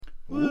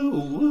Hey,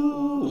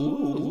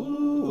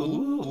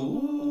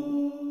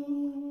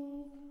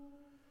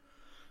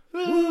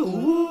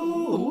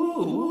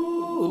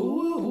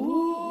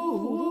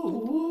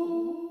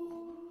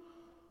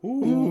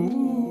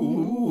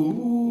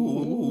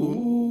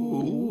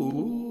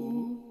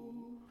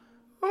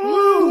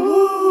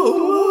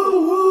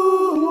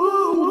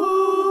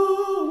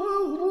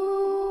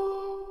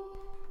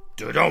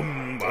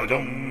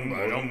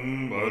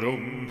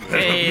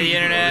 the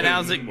internet,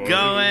 how's it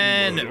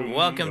going?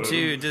 Welcome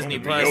to Disney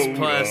Plus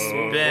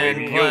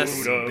Ben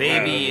plus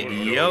Baby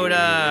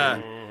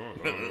Yoda.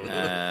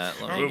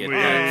 Let me get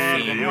that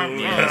theme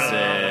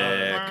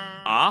music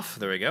off.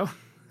 There we go.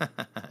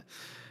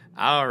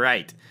 All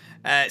right.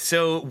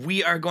 So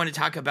we are going to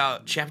talk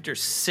about Chapter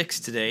 6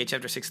 today.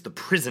 Chapter 6, The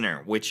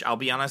Prisoner, which I'll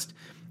be honest,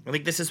 I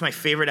think this is my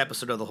favorite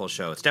episode of the whole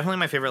show. It's definitely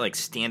my favorite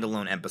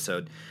standalone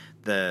episode.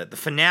 The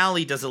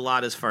finale does a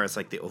lot as far as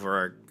the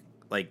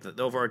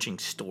overarching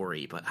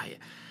story, but I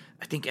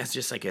think as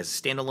just a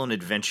standalone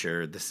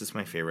adventure, this is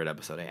my favorite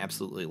episode. I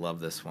absolutely love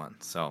this one.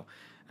 So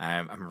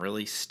I'm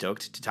really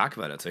stoked to talk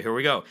about it. So here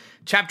we go.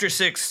 Chapter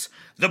 6,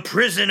 The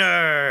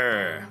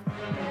Prisoner.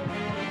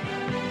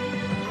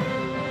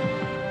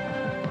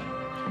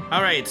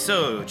 All right,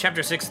 so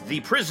Chapter 6, The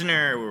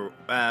Prisoner,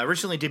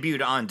 originally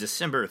debuted on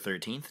December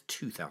 13th,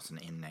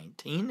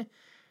 2019.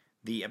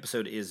 The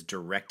episode is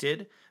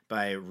directed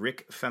by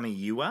Rick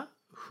Famuyiwa,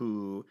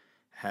 who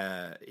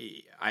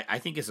I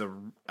think is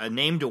a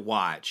name to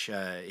watch.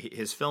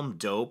 His film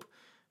Dope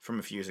from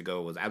a few years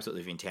ago was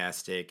absolutely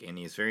fantastic, and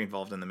he's very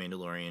involved in the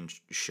Mandalorian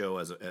show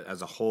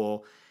as a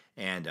whole.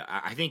 And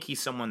I think he's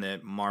someone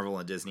that Marvel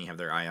and Disney have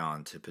their eye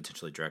on to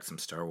potentially direct some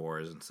Star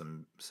Wars and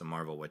some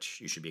Marvel,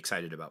 which you should be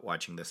excited about.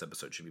 Watching this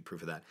episode should be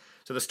proof of that.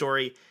 So the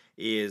story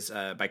is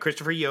by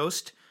Christopher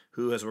Yost,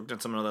 who has worked on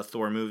some of the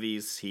Thor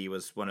movies. He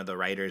was one of the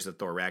writers of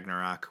Thor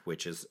Ragnarok,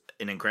 which is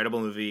an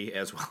incredible movie,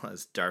 as well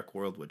as Dark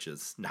World, which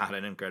is not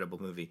an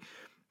incredible movie.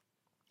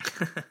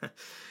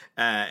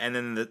 And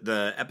then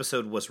the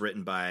episode was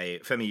written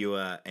by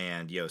Famuyiwa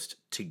and Yost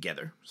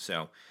together.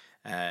 So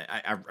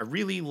I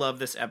really love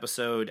this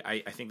episode.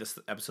 I think this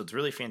episode's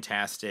really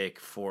fantastic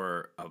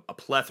for a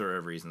plethora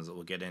of reasons that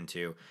we'll get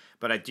into.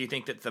 But I do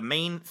think that the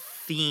main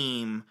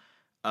theme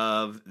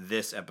of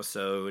this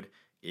episode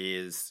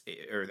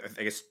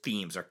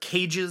themes are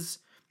cages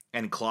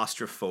and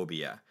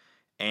claustrophobia.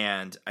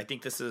 And I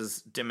think this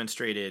is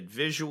demonstrated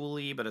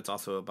visually, but it's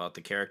also about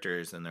the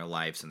characters and their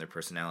lives and their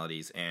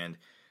personalities. And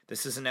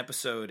this is an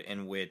episode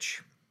in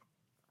which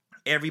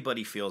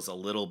everybody feels a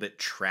little bit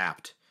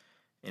trapped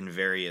in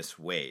various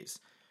ways.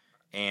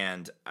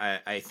 And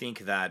I think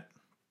that,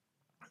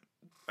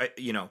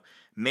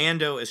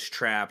 Mando is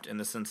trapped in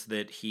the sense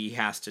that he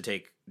has to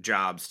take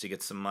jobs to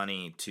get some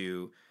money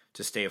to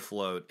stay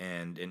afloat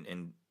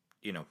and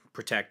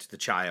protect the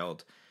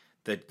child.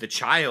 The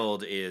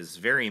child is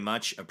very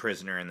much a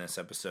prisoner in this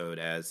episode,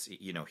 as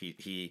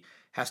he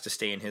has to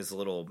stay in his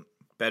little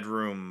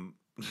bedroom,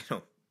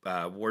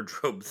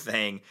 wardrobe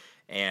thing,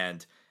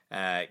 and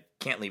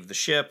can't leave the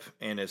ship,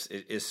 and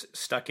is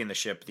stuck in the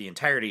ship the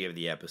entirety of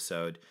the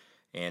episode.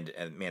 And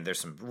man, there's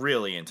some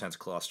really intense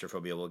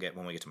claustrophobia we'll get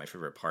when we get to my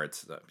favorite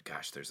parts.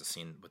 There's a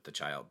scene with the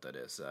child that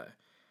is,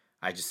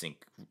 I just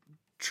think,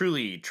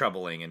 truly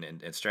troubling,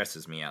 and it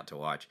stresses me out to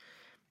watch.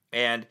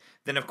 And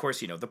then, of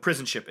course, the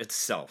prison ship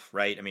itself,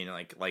 right? I mean,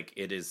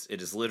 it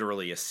is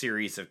literally a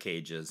series of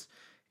cages,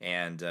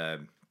 and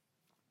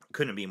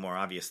couldn't be more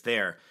obvious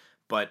there.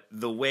 But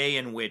the way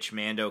in which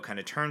Mando kind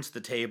of turns the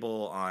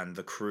table on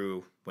the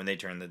crew when they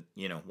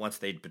once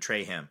they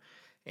betray him,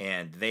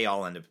 and they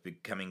all end up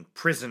becoming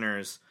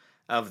prisoners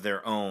of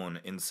their own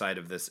inside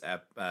of this,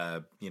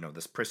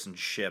 this prison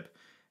ship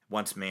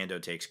once Mando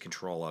takes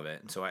control of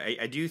it. And so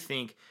I do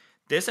think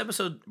this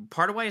episode,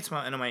 part of why it's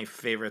one of my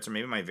favorites, or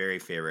maybe my very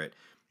favorite,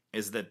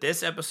 is that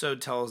this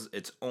episode tells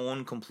its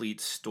own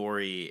complete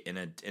story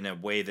in a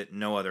way that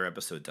no other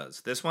episode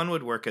does. This one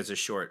would work as a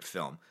short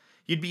film.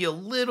 You'd be a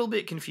little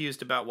bit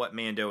confused about what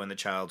Mando and the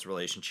child's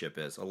relationship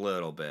is, a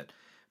little bit.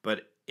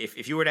 But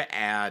if you were to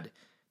add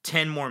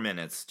 10 more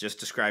minutes just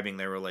describing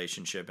their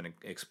relationship and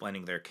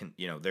explaining their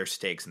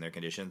stakes and their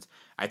conditions,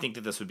 I think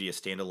that this would be a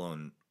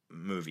standalone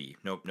movie,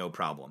 no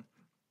problem.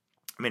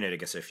 I mean, I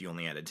guess if you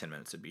only added 10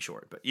 minutes, it'd be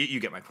short, but you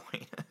get my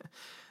point.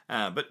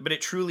 But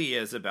it truly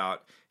is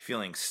about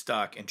feeling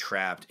stuck and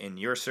trapped in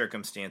your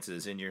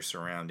circumstances, in your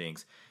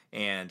surroundings.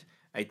 And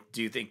I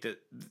do think that,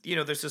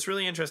 there's this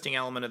really interesting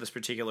element of this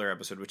particular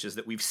episode, which is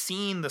that we've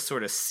seen the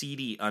sort of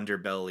seedy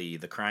underbelly,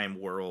 the crime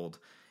world,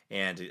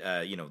 and,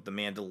 the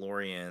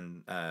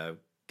Mandalorian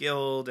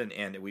guild,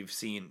 and we've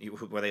seen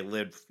where they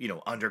live,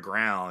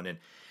 underground,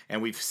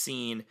 and we've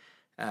seen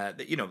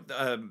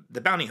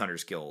the Bounty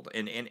Hunters Guild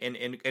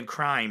and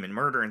crime and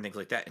murder and things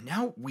like that. And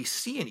now we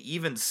see an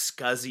even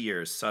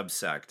scuzzier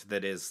subsect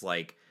that is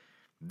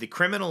the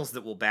criminals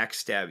that will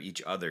backstab each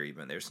other.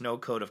 Even there's no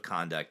code of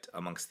conduct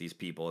amongst these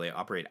people. They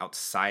operate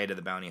outside of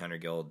the Bounty Hunter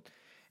Guild.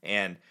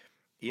 And,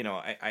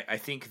 I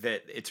think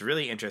that it's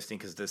really interesting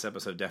because this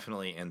episode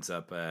definitely ends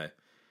up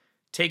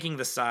taking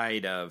the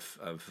side of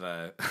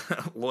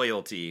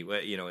loyalty,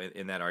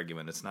 in that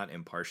argument. It's not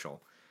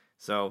impartial.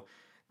 So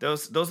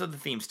those are the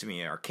themes to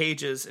me: are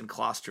cages and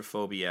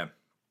claustrophobia.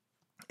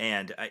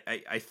 And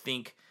I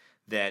think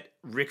that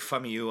Rick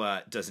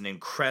Famuyiwa does an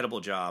incredible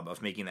job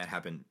of making that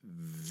happen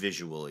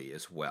visually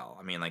as well.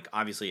 I mean, like,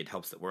 obviously it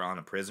helps that we're on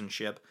a prison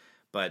ship,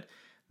 but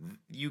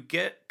you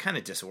get kind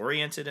of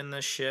disoriented in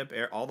this ship.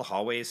 All the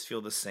hallways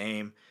feel the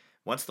same.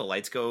 Once the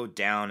lights go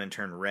down and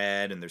turn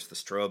red and there's the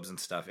strobes and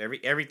stuff,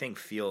 everything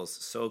feels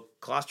so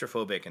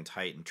claustrophobic and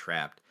tight and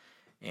trapped.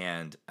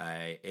 And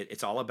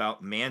it's all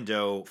about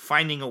Mando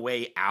finding a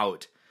way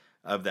out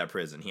of that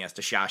prison. He has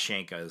to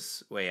Shawshank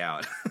his way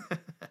out.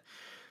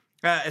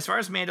 As far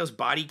as Mando's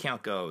body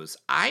count goes,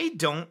 I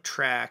don't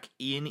track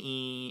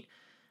any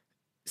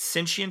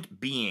sentient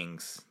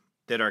beings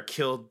that are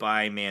killed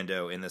by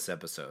Mando in this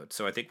episode.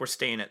 So I think we're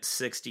staying at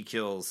 60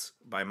 kills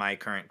by my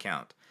current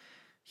count.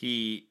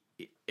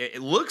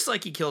 It looks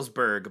like he kills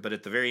Berg, but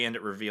at the very end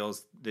it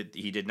reveals that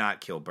he did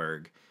not kill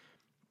Berg.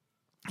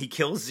 He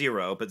kills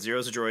Zero, but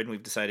Zero's a droid, and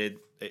we've decided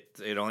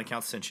it only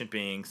counts sentient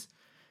beings.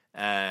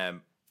 I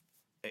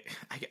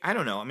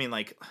don't know. I mean,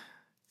 like,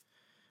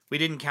 we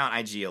didn't count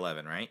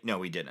IG-11, right? No,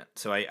 we didn't.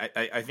 So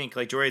I think,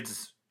 like,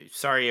 droids,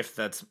 sorry if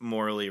that's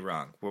morally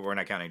wrong. We're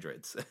not counting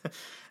droids.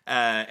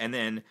 And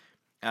then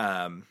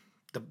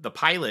the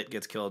pilot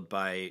gets killed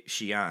by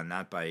Xi'an,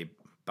 not by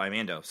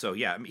Mando. So,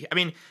 yeah, I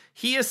mean,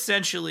 he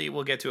essentially,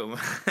 we'll get to him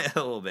a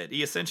little bit,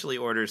 he essentially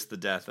orders the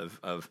death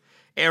of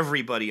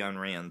everybody on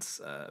Rand's,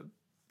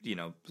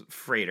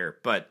 freighter.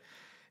 But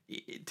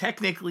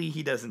technically,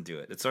 he doesn't do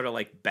it. It's sort of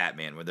like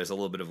Batman, where there's a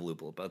little bit of a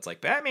loophole. But it's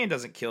like, Batman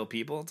doesn't kill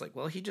people. It's like,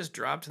 well, he just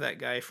dropped that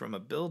guy from a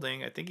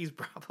building. I think he's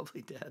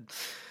probably dead.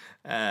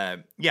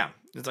 Yeah,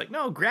 it's like,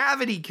 no,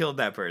 gravity killed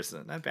that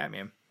person, not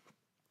Batman.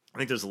 I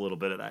think there's a little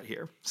bit of that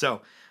here. So,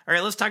 all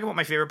right, let's talk about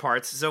my favorite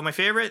parts. So my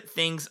favorite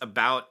things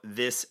about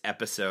this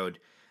episode,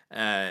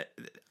 I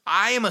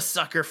am a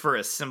sucker for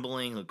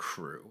assembling a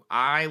crew.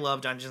 I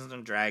love Dungeons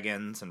 &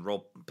 Dragons and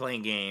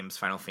role-playing games,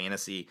 Final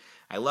Fantasy.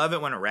 I love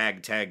it when a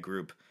ragtag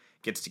group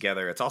gets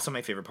together. It's also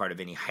my favorite part of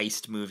any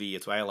heist movie.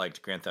 It's why I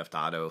liked Grand Theft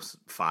Auto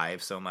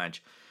 5 so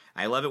much.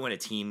 I love it when a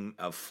team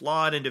of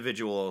flawed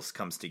individuals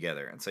comes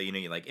together. And so,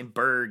 you like in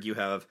Berg, you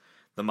have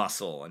the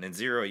muscle, and in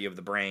Zero, you have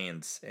the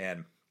brains,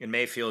 and in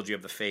Mayfield, you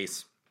have the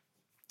face,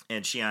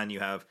 and Xi'an,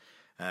 you have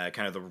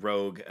kind of the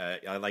rogue.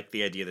 I like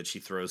the idea that she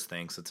throws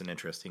things. It's an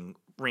interesting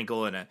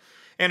wrinkle in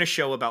a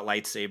show about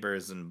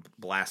lightsabers and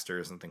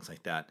blasters and things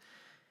like that.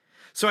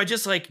 So I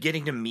just like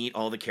getting to meet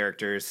all the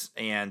characters,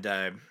 and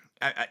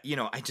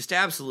I just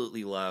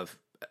absolutely love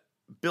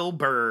Bill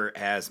Burr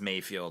as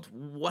Mayfield.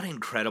 What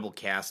incredible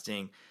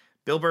casting.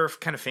 Bill Burr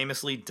kind of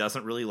famously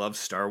doesn't really love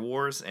Star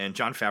Wars, and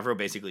Jon Favreau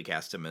basically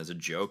cast him as a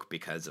joke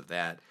because of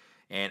that.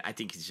 And I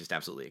think he's just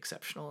absolutely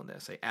exceptional in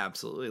this. I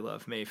absolutely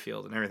love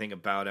Mayfield and everything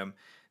about him.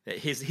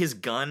 His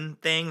gun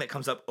thing that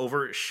comes up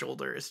over his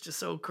shoulder is just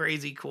so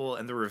crazy cool.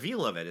 And the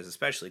reveal of it is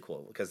especially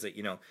cool because,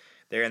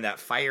 they're in that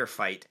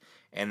firefight.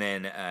 And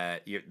then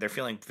they're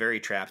feeling very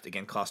trapped,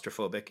 again,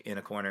 claustrophobic in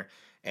a corner.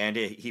 And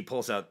he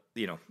pulls out,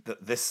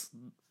 this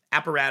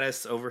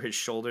apparatus over his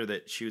shoulder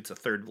that shoots a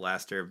third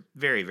blaster.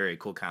 Very, very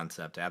cool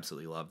concept. I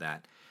absolutely love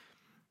that.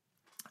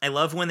 I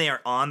love when they are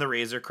on the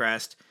Razor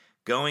Crest,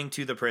 going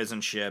to the prison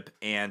ship,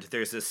 and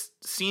there's this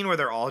scene where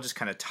they're all just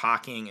kind of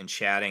talking and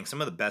chatting. Some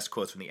of the best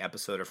quotes from the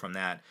episode are from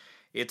that.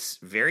 It's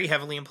very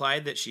heavily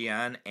implied that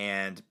Xi'an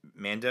and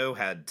Mando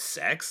had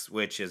sex,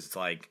 which is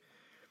like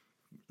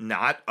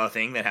not a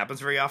thing that happens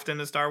very often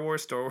in Star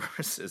Wars. Star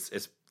Wars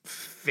is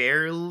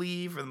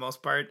fairly, for the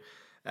most part,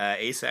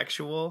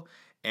 asexual,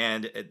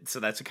 and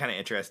so that's a kind of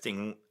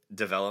interesting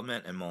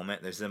development and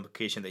moment. There's the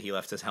implication that he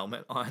left his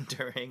helmet on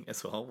during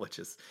as well, which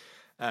is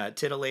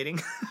titillating.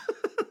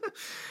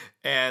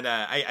 And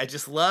I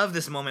just love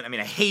this moment. I mean,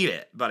 I hate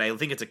it, but I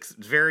think it's a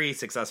very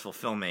successful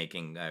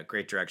filmmaking,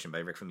 great direction by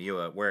Rick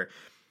Famuyiwa, where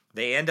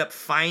they end up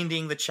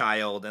finding the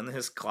child in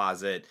his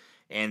closet,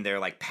 and they're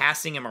like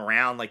passing him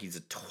around like he's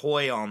a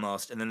toy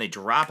almost, and then they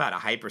drop out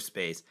of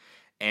hyperspace,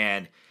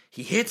 and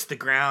he hits the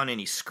ground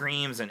and he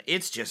screams, and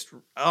it's just,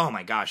 oh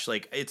my gosh,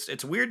 like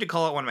it's weird to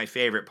call it one of my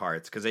favorite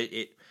parts because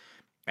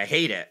I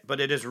hate it, but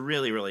it is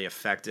really, really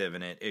effective,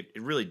 and it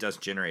really does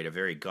generate a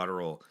very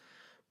guttural,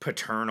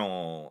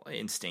 paternal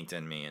instinct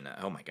in me, and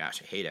oh my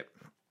gosh, I hate it.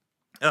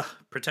 Ugh,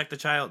 protect the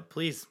child,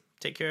 please.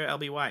 Take care of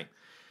LBY.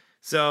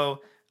 So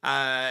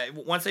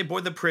once they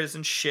board the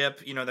prison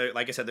ship,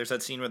 like I said, there's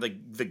that scene where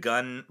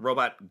the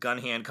robot gun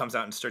hand comes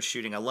out and starts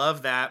shooting. I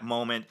love that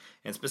moment,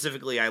 and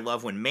specifically, I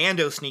love when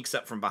Mando sneaks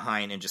up from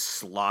behind and just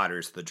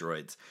slaughters the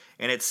droids.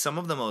 And it's some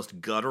of the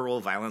most guttural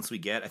violence we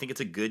get. I think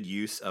it's a good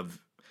use of,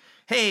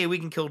 hey, we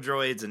can kill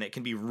droids, and it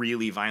can be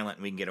really violent,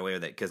 and we can get away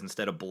with it, because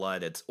instead of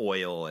blood, it's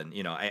oil, and,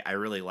 I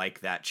really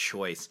like that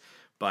choice.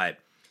 But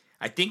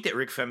I think that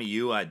Rick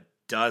Famuyiwa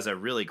does a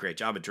really great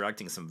job of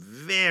directing some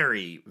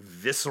very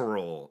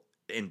visceral,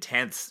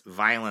 intense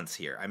violence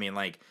here. I mean,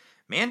 like,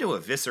 Mando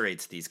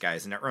eviscerates these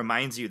guys, and it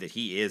reminds you that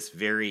he is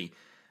very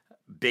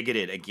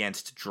bigoted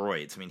against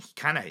droids. I mean, he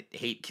kind of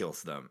hate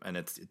kills them, and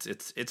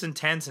it's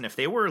intense. And if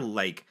they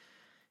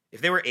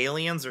were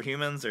aliens or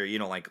humans or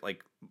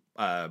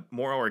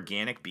more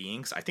organic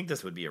beings, I think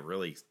this would be a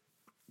really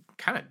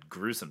kind of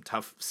gruesome,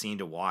 tough scene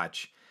to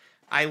watch.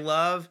 I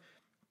love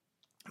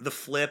the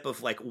flip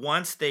of like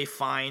once they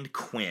find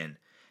Quinn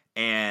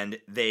and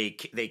they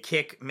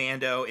kick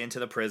Mando into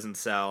the prison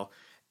cell.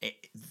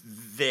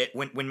 That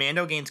when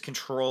Mando gains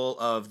control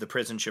of the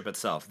prison ship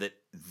itself, that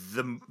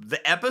the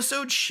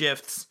episode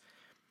shifts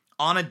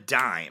on a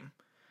dime,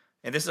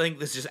 and I think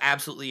this is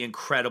absolutely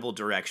incredible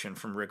direction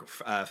from Rick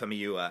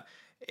Famuyiwa.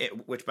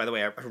 Which, by the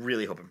way, I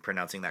really hope I'm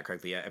pronouncing that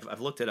correctly.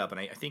 I've looked it up, and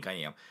I think I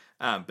am.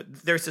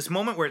 But there's this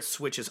moment where it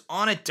switches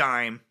on a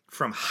dime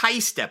from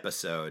heist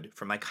episode,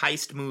 from like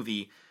heist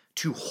movie,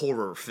 to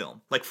horror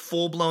film. Like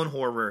full-blown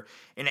horror,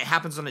 and it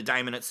happens on a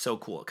dime, and it's so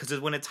cool. Because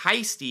when it's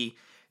heisty,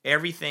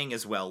 everything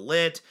is well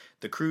lit,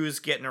 the crew's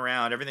getting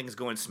around, everything is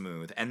going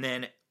smooth. And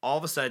then all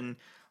of a sudden,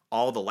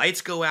 all the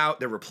lights go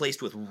out, they're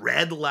replaced with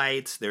red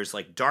lights, there's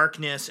like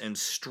darkness and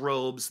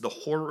strobes, the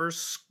horror,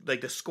 like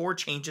the score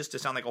changes to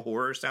sound like a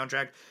horror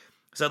soundtrack.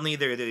 Suddenly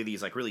there are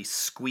these like really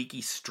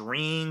squeaky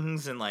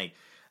strings, and like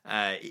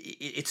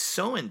it's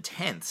so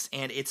intense,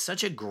 and it's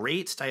such a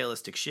great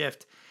stylistic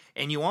shift,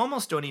 and you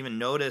almost don't even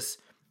notice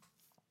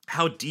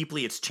how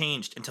deeply it's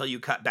changed until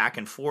you cut back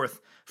and forth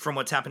from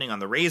what's happening on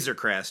the Razor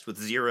Crest with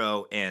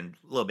Zero and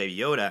little baby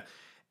Yoda,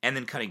 and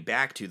then cutting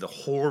back to the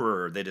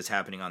horror that is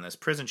happening on this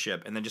prison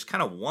ship, and then just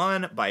kind of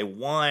one by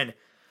one,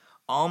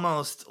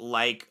 almost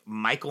like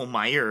Michael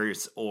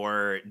Myers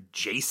or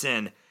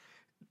Jason,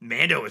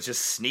 Mando is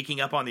just sneaking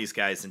up on these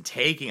guys and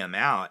taking them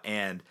out.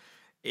 And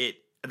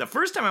the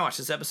first time I watched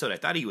this episode, I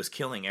thought he was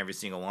killing every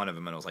single one of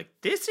them, and I was like,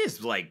 this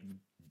is like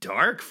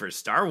dark for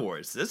Star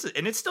Wars.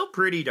 And it's still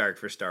pretty dark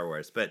for Star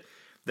Wars, but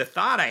the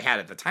thought I had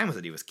at the time was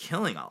that he was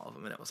killing all of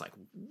them, and it was like,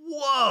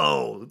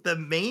 whoa, the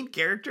main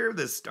character of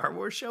this Star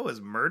Wars show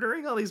is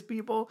murdering all these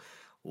people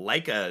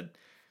like a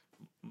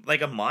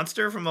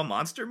monster from a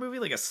monster movie,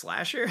 like a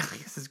slasher.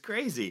 Like, this is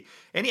crazy.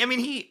 And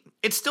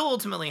it still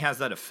ultimately has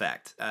that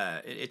effect.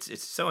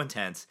 It's so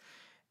intense.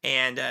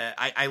 And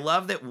I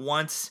love that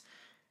once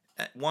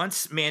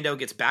Mando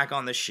gets back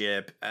on the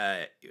ship,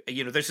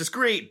 there's this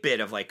great bit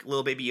of like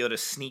little baby Yoda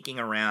sneaking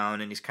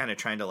around, and he's kind of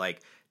trying to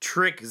like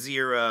trick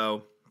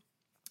Zero.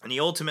 And he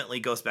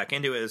ultimately goes back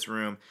into his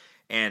room,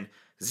 and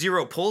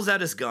Zero pulls out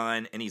his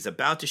gun, and he's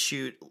about to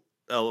shoot.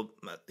 About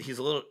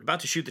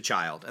to shoot the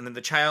child, and then the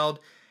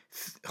child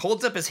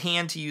holds up his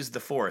hand to use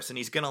the Force, and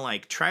he's gonna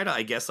like try to,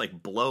 I guess,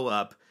 like blow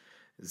up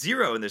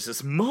Zero. And there's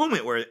this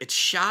moment where it's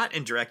shot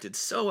and directed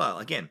so well.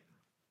 Again,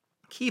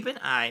 keep an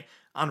eye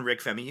on Rick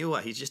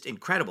Famuyiwa. He's just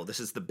incredible. This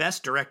is the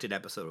best directed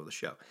episode of the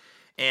show.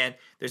 And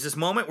there's this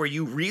moment where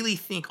you really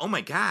think, oh my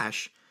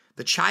gosh,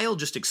 the child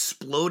just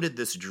exploded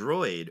this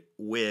droid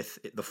with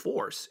the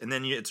Force. And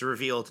then it's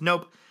revealed,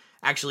 nope,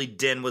 actually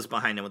Din was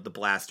behind him with the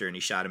blaster, and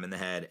he shot him in the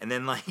head. And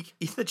then like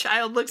the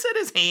child looks at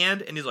his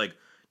hand, and he's like,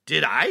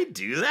 did I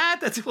do that?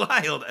 That's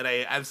wild. And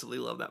I absolutely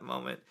love that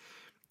moment.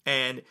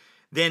 And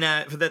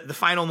then for the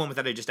final moment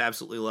that I just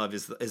absolutely love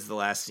is the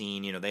last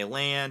scene. They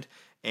land,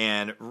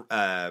 and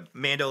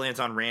Mando lands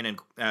on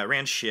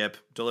Rand's ship,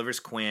 delivers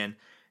Quinn.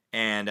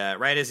 And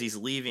right as he's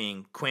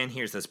leaving, Quinn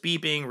hears this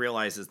beeping,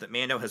 realizes that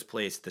Mando has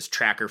placed this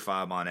tracker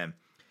fob on him.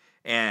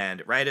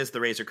 And right as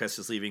the Razor Crest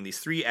is leaving, these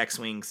 3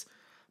 X-Wings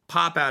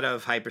pop out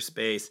of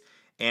hyperspace.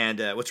 And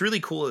what's really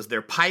cool is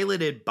they're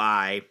piloted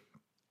by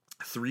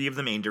 3 of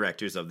the main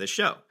directors of this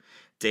show.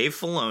 Dave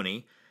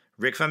Filoni,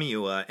 Rick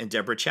Famuyiwa, and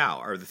Deborah Chow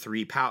are the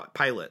 3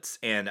 pilots.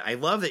 And I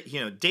love that,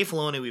 Dave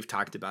Filoni, we've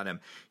talked about him.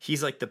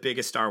 He's like the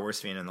biggest Star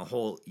Wars fan in the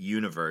whole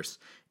universe.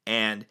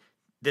 And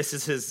this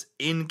is his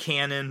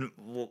in-canon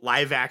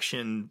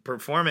live-action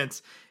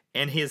performance,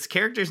 and his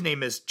character's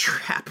name is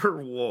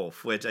Trapper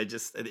Wolf, which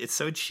it's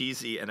so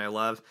cheesy, and I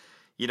love,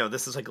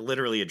 this is like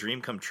literally a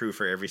dream come true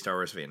for every Star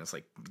Wars fan. It's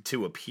like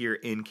to appear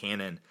in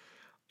canon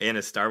in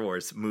a Star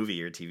Wars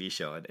movie or TV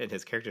show, and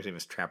his character's name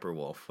is Trapper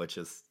Wolf, which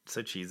is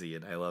so cheesy,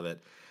 and I love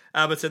it.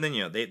 But so then,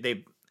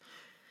 they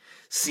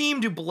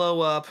seem to blow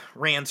up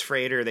Rand's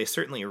freighter. They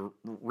certainly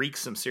wreak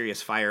some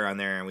serious fire on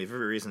there, and we have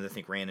every reason to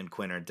think Rand and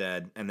Quinn are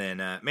dead. And then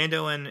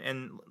Mando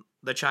and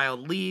the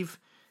child leave,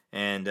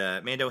 and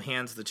Mando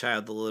hands the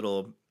child the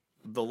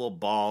little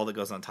ball that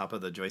goes on top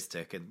of the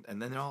joystick,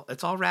 and then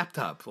it's all wrapped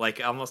up,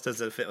 like almost as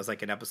if it was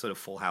like an episode of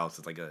Full House.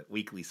 It's like a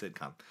weekly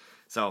sitcom.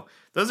 So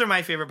those are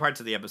my favorite parts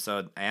of the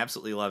episode. I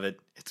absolutely love it.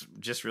 It's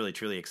just really,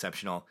 truly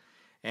exceptional.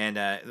 And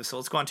so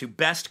let's go on to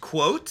best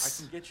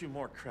quotes. I can get you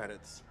more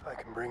credits. I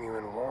can bring you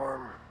in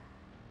warm,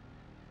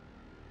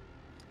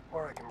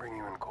 or I can bring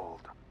you in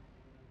cold.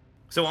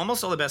 So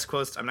almost all the best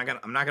quotes, I'm not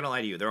gonna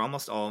lie to you, they're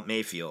almost all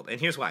Mayfield.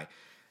 And here's why.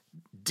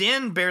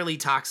 Din barely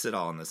talks at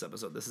all in this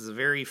episode. This is a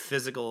very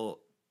physical,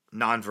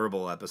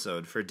 nonverbal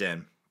episode for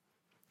Din.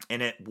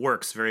 And it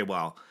works very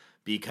well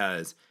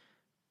because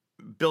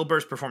Bill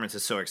Burr's performance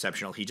is so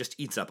exceptional. He just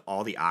eats up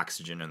all the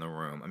oxygen in the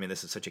room. I mean,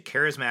 this is such a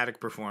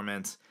charismatic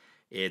performance.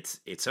 It's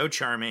so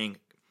charming.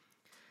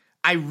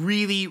 I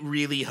really,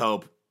 really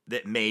hope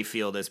that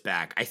Mayfield is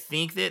back. I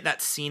think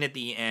that scene at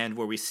the end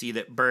where we see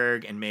that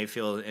Berg and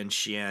Mayfield and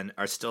Xian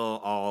are still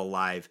all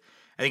alive,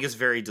 I think it's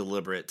very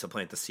deliberate to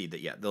plant the seed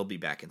that, yeah, they'll be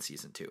back in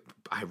season 2.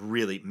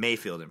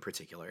 Mayfield in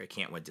particular, I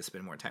can't wait to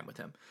spend more time with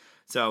him.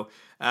 So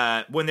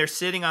when they're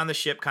sitting on the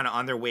ship, kind of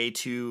on their way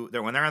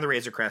when they're on the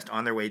Razor Crest,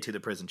 on their way to the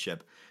prison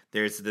ship,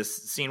 there's this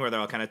scene where they're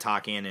all kind of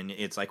talking, and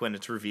it's like when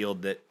it's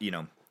revealed that,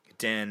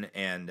 Din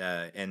and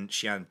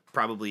Xian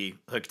probably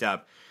hooked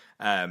up.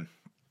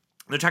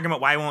 They're talking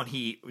about why won't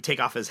he take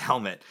off his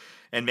helmet,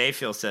 and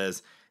Mayfield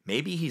says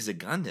maybe he's a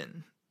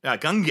Gungan.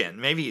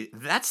 Maybe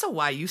that's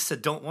why you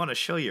said don't want to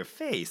show your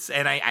face,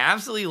 and I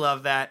absolutely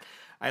love that.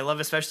 I love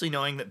especially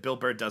knowing that Bill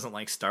Burr doesn't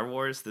like Star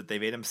Wars, that they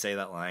made him say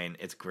that line.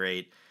 It's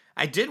great.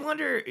 I did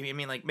wonder. I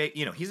mean, like,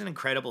 he's an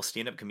incredible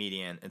stand-up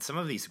comedian, and some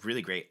of these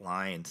really great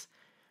lines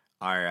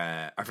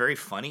are very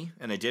funny.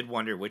 And I did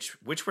wonder which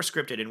were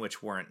scripted and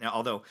which weren't. Now,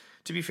 although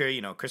to be fair,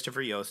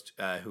 Christopher Yost,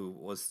 who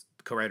was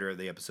co-writer of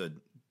the episode,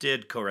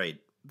 did co-write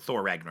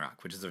Thor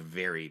Ragnarok, which is a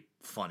very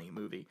funny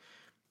movie.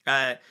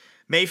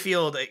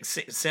 Mayfield,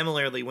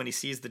 similarly, when he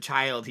sees the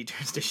child, he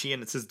turns to Xian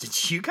and says,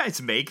 "Did you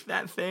guys make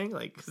that thing?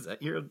 Like, is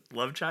that your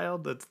love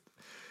child?" That's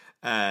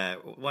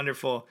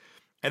wonderful.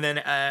 And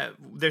then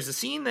there's a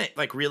scene that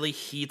like really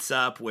heats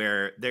up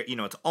where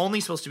it's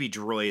only supposed to be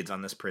droids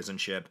on this prison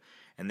ship,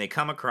 and they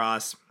come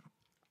across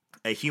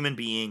a human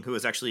being who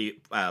is actually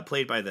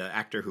played by the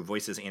actor who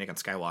voices Anakin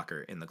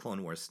Skywalker in the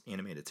Clone Wars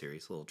animated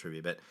series. A little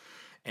trivia bit.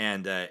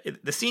 And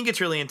the scene gets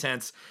really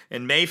intense,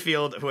 and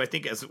Mayfield, who I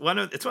think is one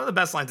of the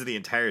best lines of the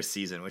entire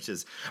season, which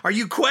is, "Are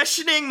you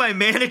questioning my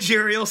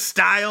managerial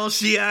style,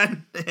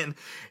 Xian?" And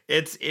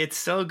it's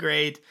so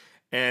great,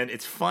 and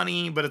it's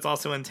funny, but it's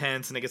also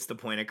intense, and it gets the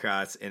point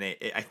across. And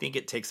I think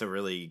it takes a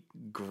really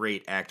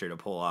great actor to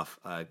pull off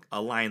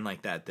a line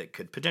like that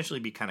could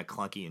potentially be kind of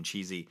clunky and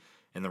cheesy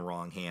in the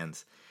wrong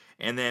hands.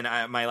 And then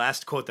my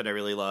last quote that I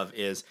really love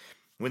is,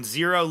 when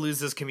Zero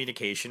loses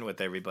communication with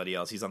everybody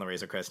else, he's on the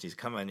Razor Crest, he's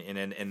coming in,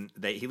 and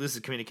he loses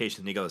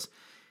communication, and he goes,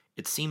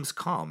 "It seems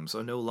comms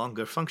are no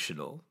longer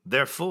functional.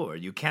 Therefore,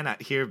 you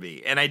cannot hear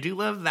me." And I do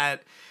love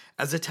that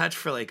as a touch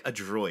for, like, a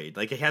droid.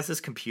 Like, it has this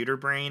computer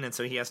brain, and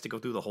so he has to go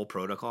through the whole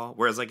protocol,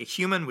 whereas, like, a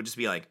human would just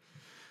be like,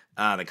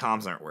 the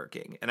comms aren't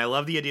working. And I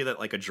love the idea that,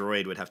 like, a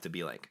droid would have to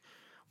be like,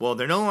 well,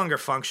 they're no longer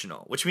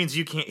functional, which means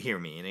you can't hear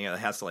me, and it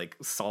has to, like,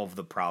 solve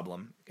the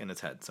problem in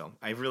its head. So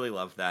I really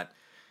love that.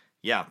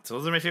 Yeah, so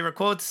those are my favorite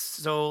quotes.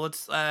 So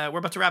let's we're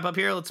about to wrap up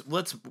here.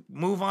 Let's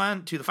move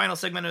on to the final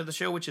segment of the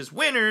show, which is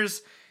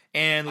winners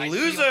and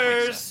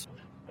losers.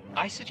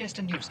 I suggest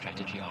a new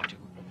strategy, R2.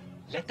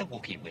 Let the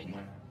Wookiee win.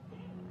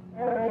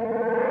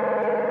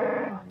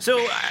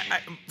 So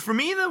for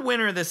me, the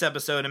winner of this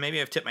episode, and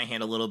maybe I've tipped my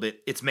hand a little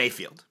bit, it's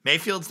Mayfield.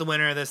 Mayfield's the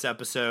winner of this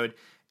episode,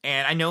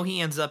 and I know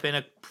he ends up in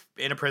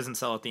a prison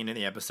cell at the end of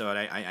the episode.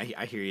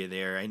 I hear you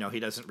there. I know he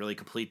doesn't really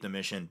complete the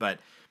mission,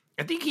 but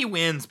I think he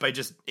wins by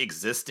just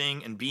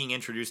existing and being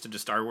introduced into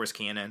Star Wars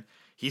canon.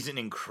 He's an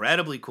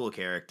incredibly cool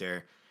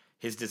character.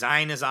 His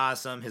design is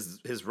awesome.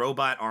 His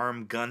robot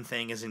arm gun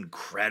thing is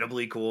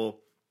incredibly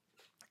cool.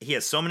 He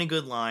has so many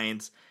good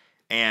lines,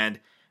 and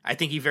I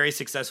think he very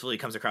successfully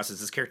comes across as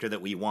this character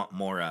that we want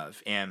more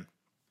of. And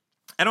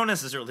I don't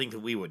necessarily think that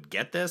we would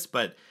get this,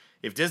 but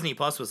if Disney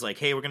Plus was like,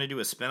 hey, we're going to do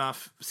a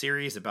spinoff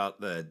series about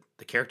the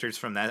characters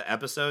from that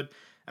episode,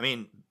 I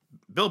mean,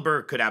 Bill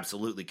Burr could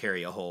absolutely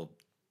carry a whole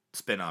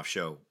spin-off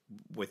show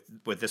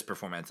with this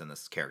performance and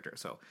this character.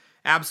 So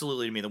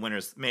absolutely, to me, the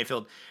winner's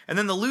Mayfield. And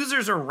then the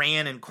losers are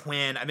Ran and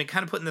Quinn. I've been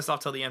kind of putting this off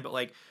till the end, but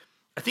like,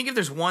 I think if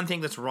there's one thing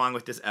that's wrong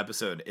with this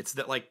episode, it's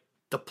that like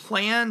the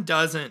plan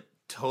doesn't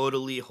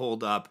totally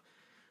hold up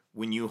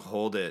when you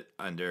hold it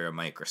under a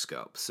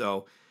microscope.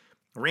 So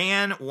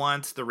Ran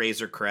wants the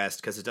Razor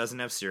Crest because it doesn't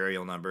have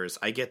serial numbers.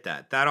 I get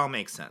that. That all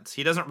makes sense.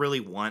 He doesn't really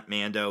want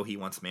Mando. He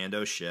wants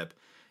Mando's ship.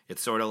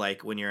 It's sort of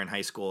like when you're in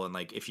high school and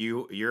like if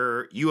you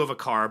have a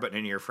car, but none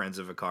of your friends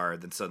have a car,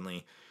 then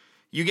suddenly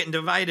you get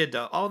divided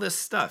to all this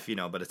stuff,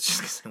 but it's just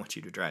because I want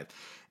you to drive.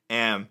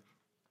 And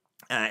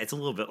it's a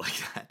little bit like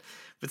that.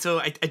 But so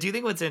I do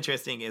think what's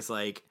interesting is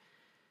like,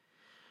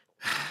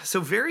 so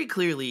very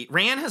clearly,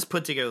 Ran has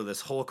put together this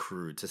whole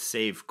crew to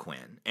save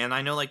Quinn. And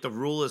I know like the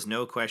rule is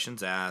no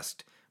questions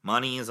asked.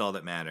 Money is all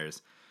that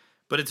matters.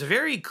 But it's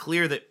very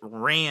clear that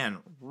Ran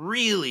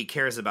really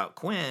cares about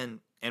Quinn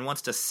and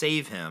wants to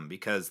save him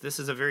because this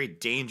is a very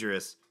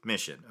dangerous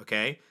mission,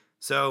 okay?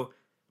 So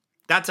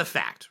that's a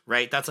fact,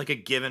 right? That's like a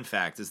given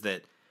fact, is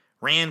that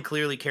Ran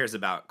clearly cares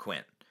about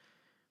Quinn.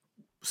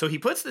 So he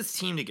puts this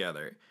team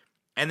together,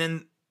 and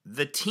then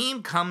the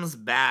team comes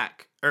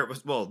back,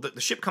 the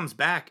ship comes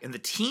back, and the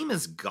team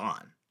is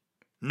gone.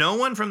 No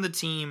one from the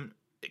team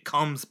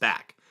comes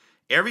back.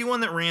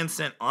 Everyone that Ran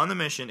sent on the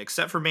mission,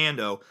 except for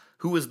Mando,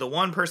 who was the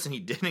one person he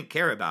didn't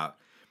care about,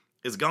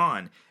 is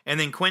gone. And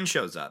then Quinn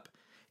shows up.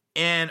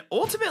 And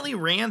ultimately,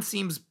 Ran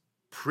seems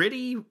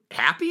pretty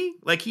happy.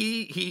 Like,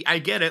 I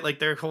get it. Like,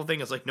 their whole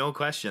thing is, like, no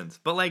questions.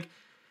 But, like,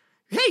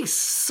 hey,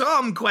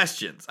 some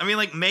questions. I mean,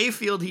 like,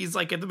 Mayfield, he's,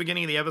 like, at the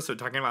beginning of the episode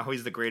talking about how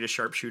he's the greatest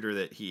sharpshooter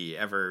that he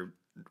ever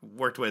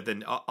worked with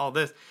and all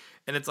this,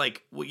 and it's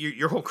like, well,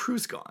 your whole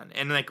crew's gone,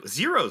 and like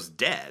Zero's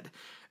dead.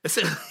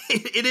 So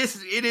it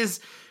is.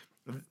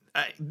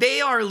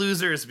 They are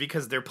losers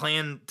because their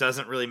plan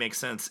doesn't really make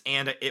sense,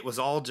 and it was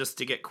all just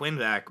to get Quinn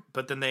back.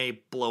 But then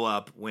they blow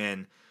up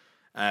when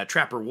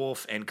Trapper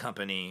Wolf and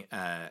company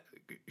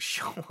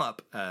show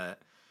up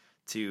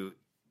to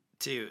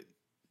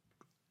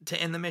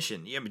end the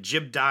mission. You have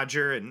Jib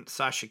Dodger and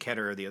Sasha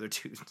Ketter are the other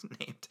two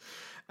named.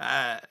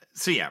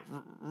 So yeah,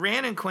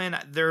 Rand and Quinn,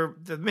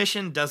 the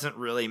mission doesn't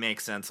really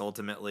make sense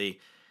ultimately,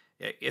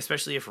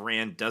 especially if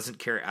Rand doesn't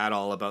care at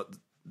all about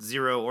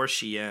Zero or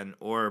Shien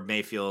or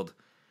Mayfield.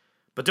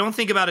 But don't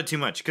think about it too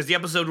much because the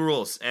episode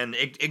rules, and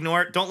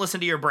ignore it. Don't listen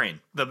to your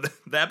brain. The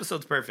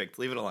episode's perfect.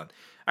 Leave it alone.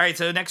 All right,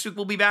 so next week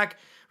we'll be back.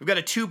 We've got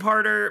a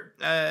two-parter.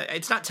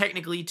 It's not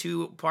technically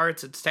 2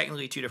 parts. It's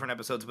technically 2 different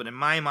episodes, but in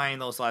my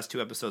mind, those last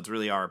 2 episodes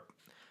really are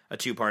a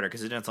two-parter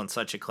because it ends on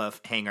such a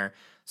cliffhanger.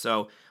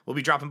 So we'll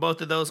be dropping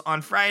both of those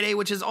on Friday,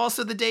 which is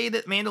also the day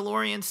that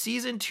Mandalorian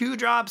Season 2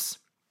 drops.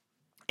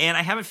 And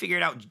I haven't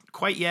figured out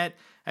quite yet.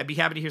 I'd be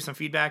happy to hear some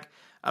feedback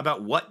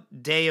about what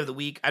day of the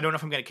week. I don't know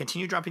if I'm going to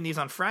continue dropping these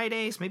on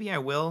Fridays. Maybe I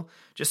will,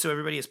 just so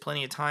everybody has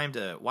plenty of time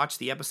to watch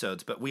the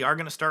episodes. But we are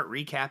going to start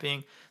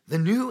recapping the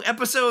new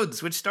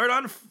episodes, which start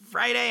on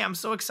Friday. I'm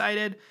so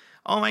excited.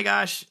 Oh my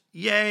gosh.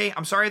 Yay.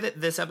 I'm sorry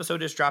that this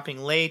episode is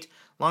dropping late.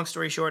 Long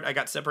story short, I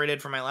got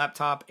separated from my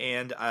laptop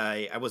and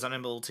I was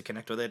unable to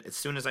connect with it. As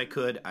soon as I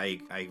could, I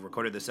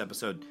recorded this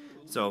episode.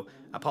 So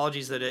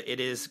apologies that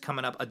it is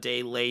coming up a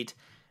day late.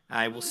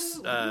 I will,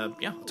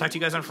 talk to you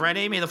guys on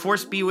Friday. May the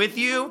Force be with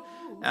you.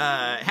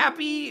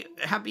 Happy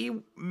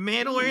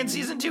Mandalorian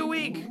Season 2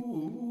 week.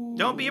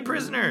 Don't be a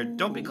prisoner.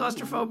 Don't be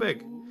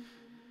claustrophobic.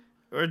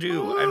 Or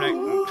do. I'm not.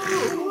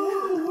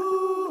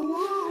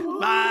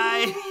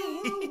 Bye.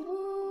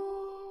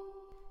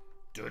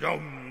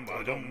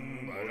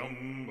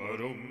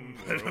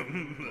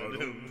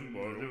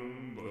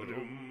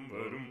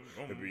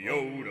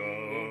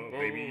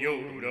 Baby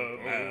Yoda,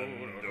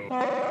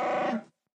 Mando.